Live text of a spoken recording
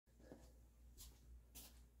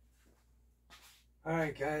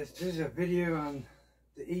Alright guys, this is a video on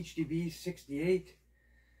the HDB 68.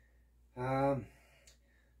 The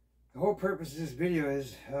whole purpose of this video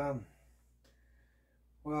is,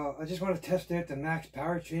 well, I just want to test out the max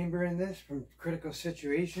power chamber in this from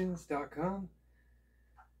criticalsituations.com.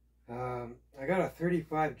 I got a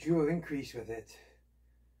 35 joule increase with it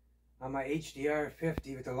on my HDR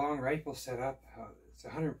 50 with the long rifle setup. It's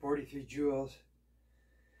 143 joules.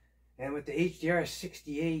 And with the HDR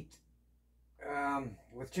 68,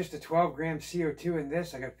 with just a 12 gram CO2 in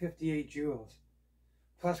this, I got 58 joules.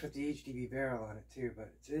 Plus with the HDB barrel on it too,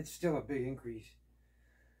 but it's still a big increase.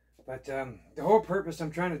 But the whole purpose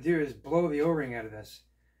I'm trying to do is blow the O-ring out of this.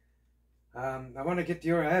 I want to get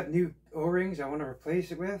the O-ring. I have new O-rings I want to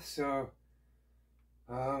replace it with, so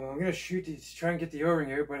I'm going to shoot these, try and get the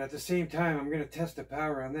O-ring out, but at the same time I'm going to test the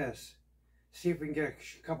power on this. See if we can get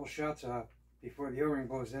a couple shots off before the O-ring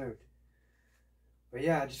blows out. But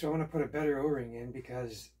yeah, I want to put a better O-ring in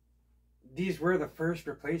because these were the first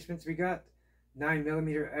replacements we got.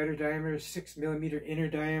 9mm outer diameter, 6mm inner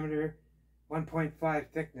diameter, 1.5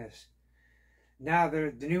 thickness. Now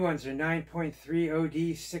the new ones are 9.3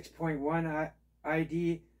 OD, 6.1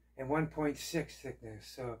 ID, and 1.6 thickness.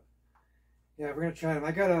 So yeah, we're gonna try them.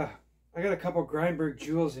 I got a couple Grindberg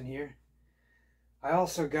joules in here. I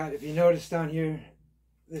also got, if you notice down here,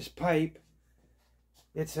 this pipe.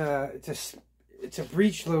 It's a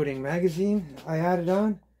breech loading magazine I added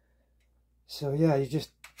on. So yeah, you just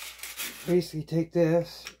basically take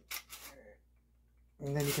this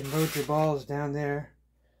and then you can load your balls down there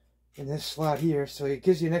in this slot here. So it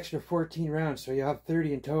gives you an extra 14 rounds, so you have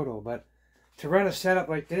 30 in total. But to run a setup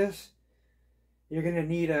like this, you're going to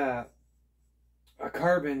need a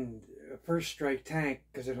carbon first strike tank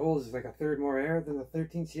because it holds like a third more air than the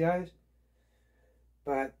 13 CIs.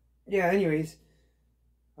 But yeah, anyways,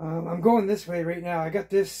 I'm going this way right now. I got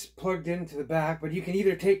this plugged into the back, but you can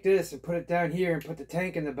either take this and put it down here and put the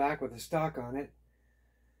tank in the back with the stock on it.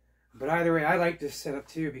 But either way, I like this setup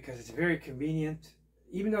too because it's very convenient.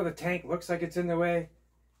 Even though the tank looks like it's in the way,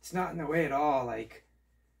 it's not in the way at all. Like,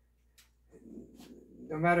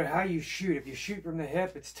 no matter how you shoot, if you shoot from the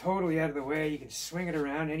hip, it's totally out of the way. You can swing it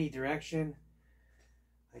around any direction.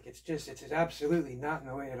 Like, it's absolutely not in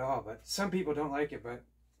the way at all. But some people don't like it, but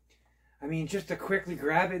I mean, just to quickly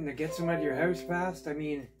grab it and to get someone to your house fast, I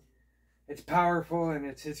mean, it's powerful and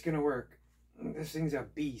it's going to work. This thing's a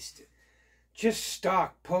beast. Just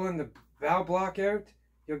stock pulling the valve block out,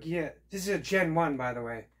 you'll get, this is a Gen 1, by the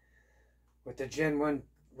way, with the Gen 1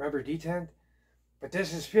 rubber detent. But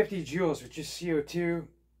this is 50 joules with just CO2,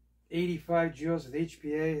 85 joules with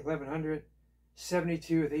HPA, 1100,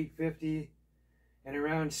 72 with 850, and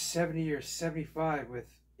around 70 or 75 with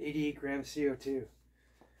 88 grams CO2.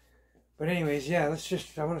 But anyways, yeah, I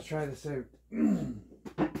want to try this out.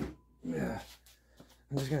 Yeah.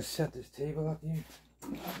 I'm just going to set this table up here.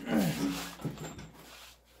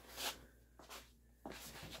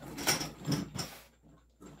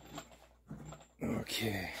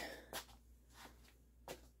 Okay.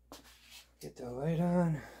 Get the light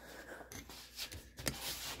on.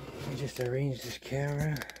 Let me just arrange this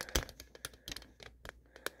camera.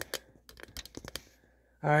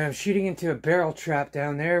 Alright, I'm shooting into a barrel trap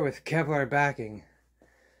down there with Kevlar backing.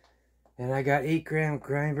 And I got 8 gram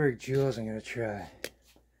Grindberg joules I'm going to try.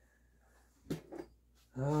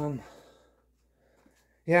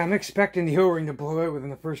 Yeah, I'm expecting the O-ring to blow out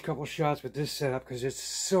within the first couple shots with this setup because it's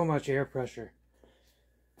so much air pressure.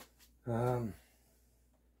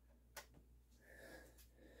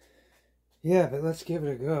 Yeah, but let's give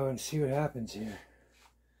it a go and see what happens here.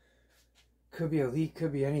 Could be a leak,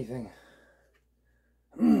 could be anything.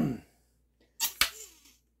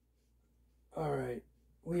 Alright,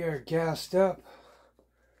 we are gassed up.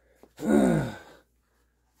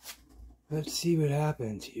 Let's see what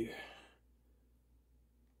happens here.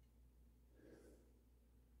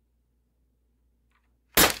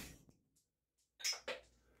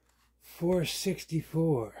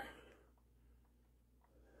 $464.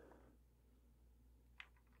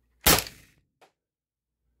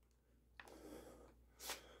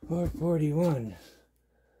 $441.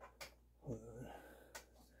 Hold on.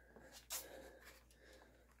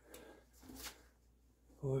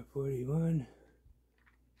 441.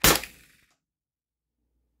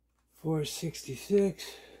 466.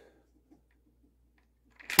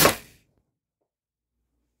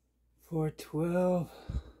 412.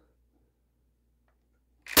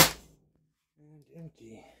 And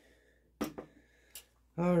empty.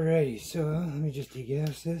 Alrighty, so let me just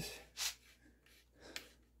degas this.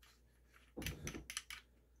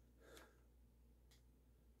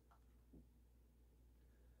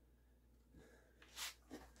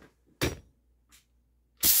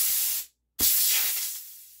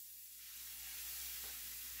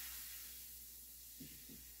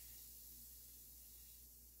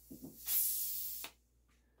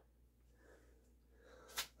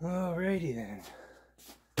 Alrighty then.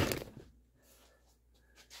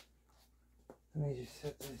 Let me just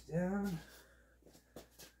set this down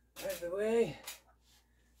out of the way.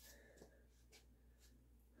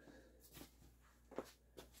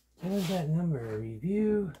 There's that number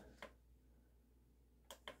review.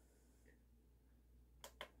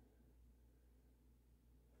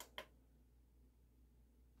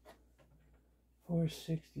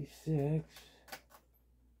 $466.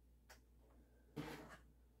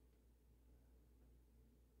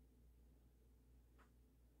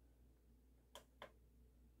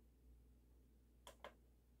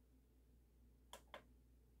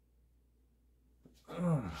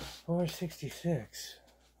 Oh, 466.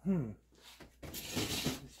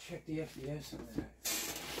 Let's check the FPS on that.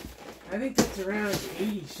 I think that's around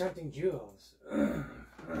 80 something joules.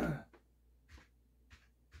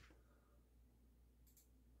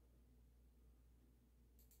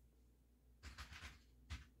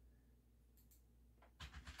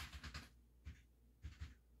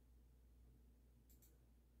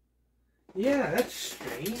 Yeah, that's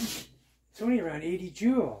strange. It's only around 80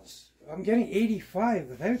 joules. I'm getting 85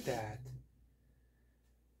 without that.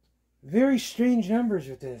 Very strange numbers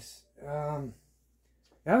with this. I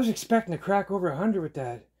was expecting to crack over 100 with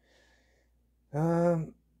that.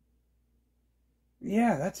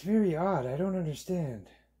 Yeah, that's very odd. I don't understand.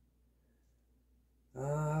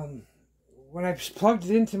 When I plugged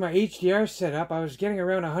it into my HDR setup, I was getting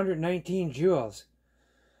around 119 joules.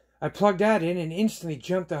 I plugged that in and instantly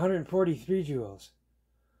jumped to 143 joules.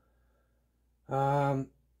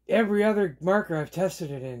 Every other marker I've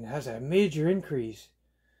tested it in has a major increase.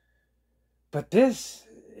 But this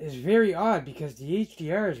is very odd because the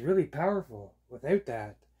HDR is really powerful without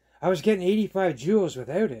that. I was getting 85 joules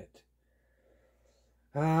without it.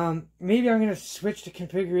 Maybe I'm going to switch the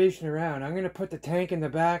configuration around. I'm going to put the tank in the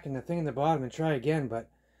back and the thing in the bottom and try again. But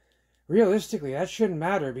realistically, that shouldn't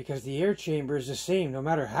matter because the air chamber is the same no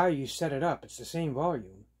matter how you set it up. It's the same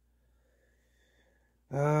volume.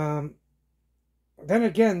 Then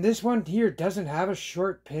again, this one here doesn't have a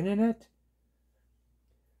short pin in it.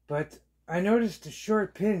 But I noticed the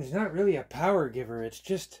short pin is not really a power giver. It's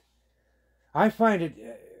just, I find it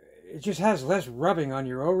just has less rubbing on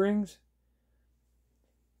your O-rings.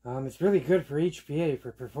 It's really good for HPA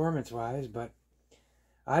for performance-wise, but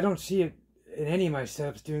I don't see it in any of my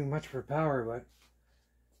setups doing much for power. But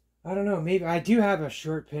I don't know. Maybe I do have a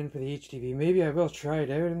short pin for the HDB. Maybe I will try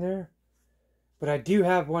it out in there. But I do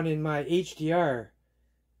have one in my HDR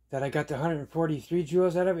that I got the 143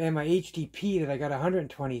 joules out of, and my HDP that I got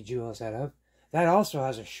 120 joules out of. That also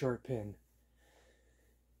has a short pin.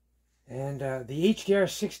 And the HDR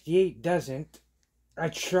 68 doesn't. I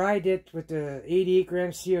tried it with the 88 gram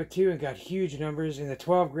CO2 and got huge numbers. In the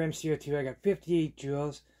 12 gram CO2, I got 58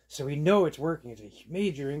 joules. So we know it's working. It's a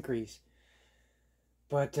major increase.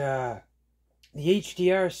 But the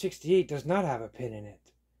HDR 68 does not have a pin in it.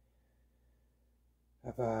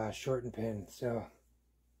 Of a shortened pin. So,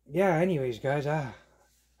 yeah, anyways, guys, I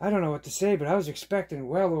don't know what to say, but I was expecting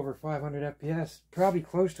well over 500 FPS. Probably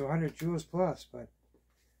close to 100 joules plus, but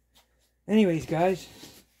anyways, guys,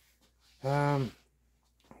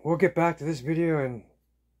 we'll get back to this video and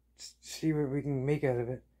see what we can make out of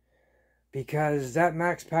it. Because that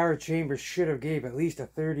max power chamber should have gave at least a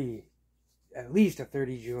 30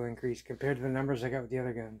 joule increase compared to the numbers I got with the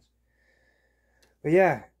other guns. But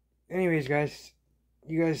yeah, anyways, guys,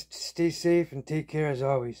 you guys stay safe and take care as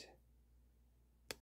always.